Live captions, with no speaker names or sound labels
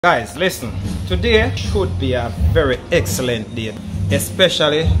Guys, listen, today should be a very excellent day,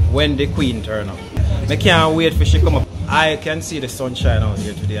 especially when the queen turn up. I can't wait for she come up. I can see the sunshine out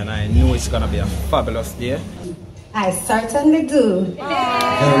here today and I know it's gonna be a fabulous day. I certainly do.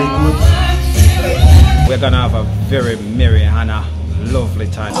 Very good. We're gonna have a very merry and a lovely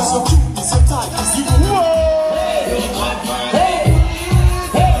time.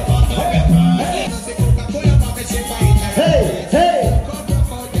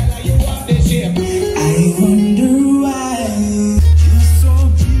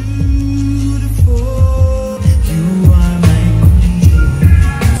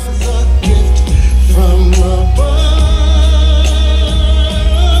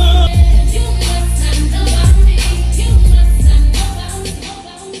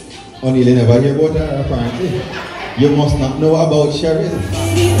 Oniel never hear about her apparently. You must not know about Cheryl.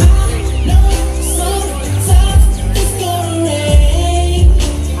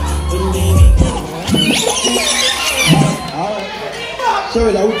 Alright.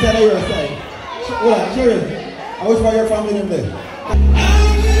 Cheryl, I will tell you your side. Cheryl, I wish about your family name there.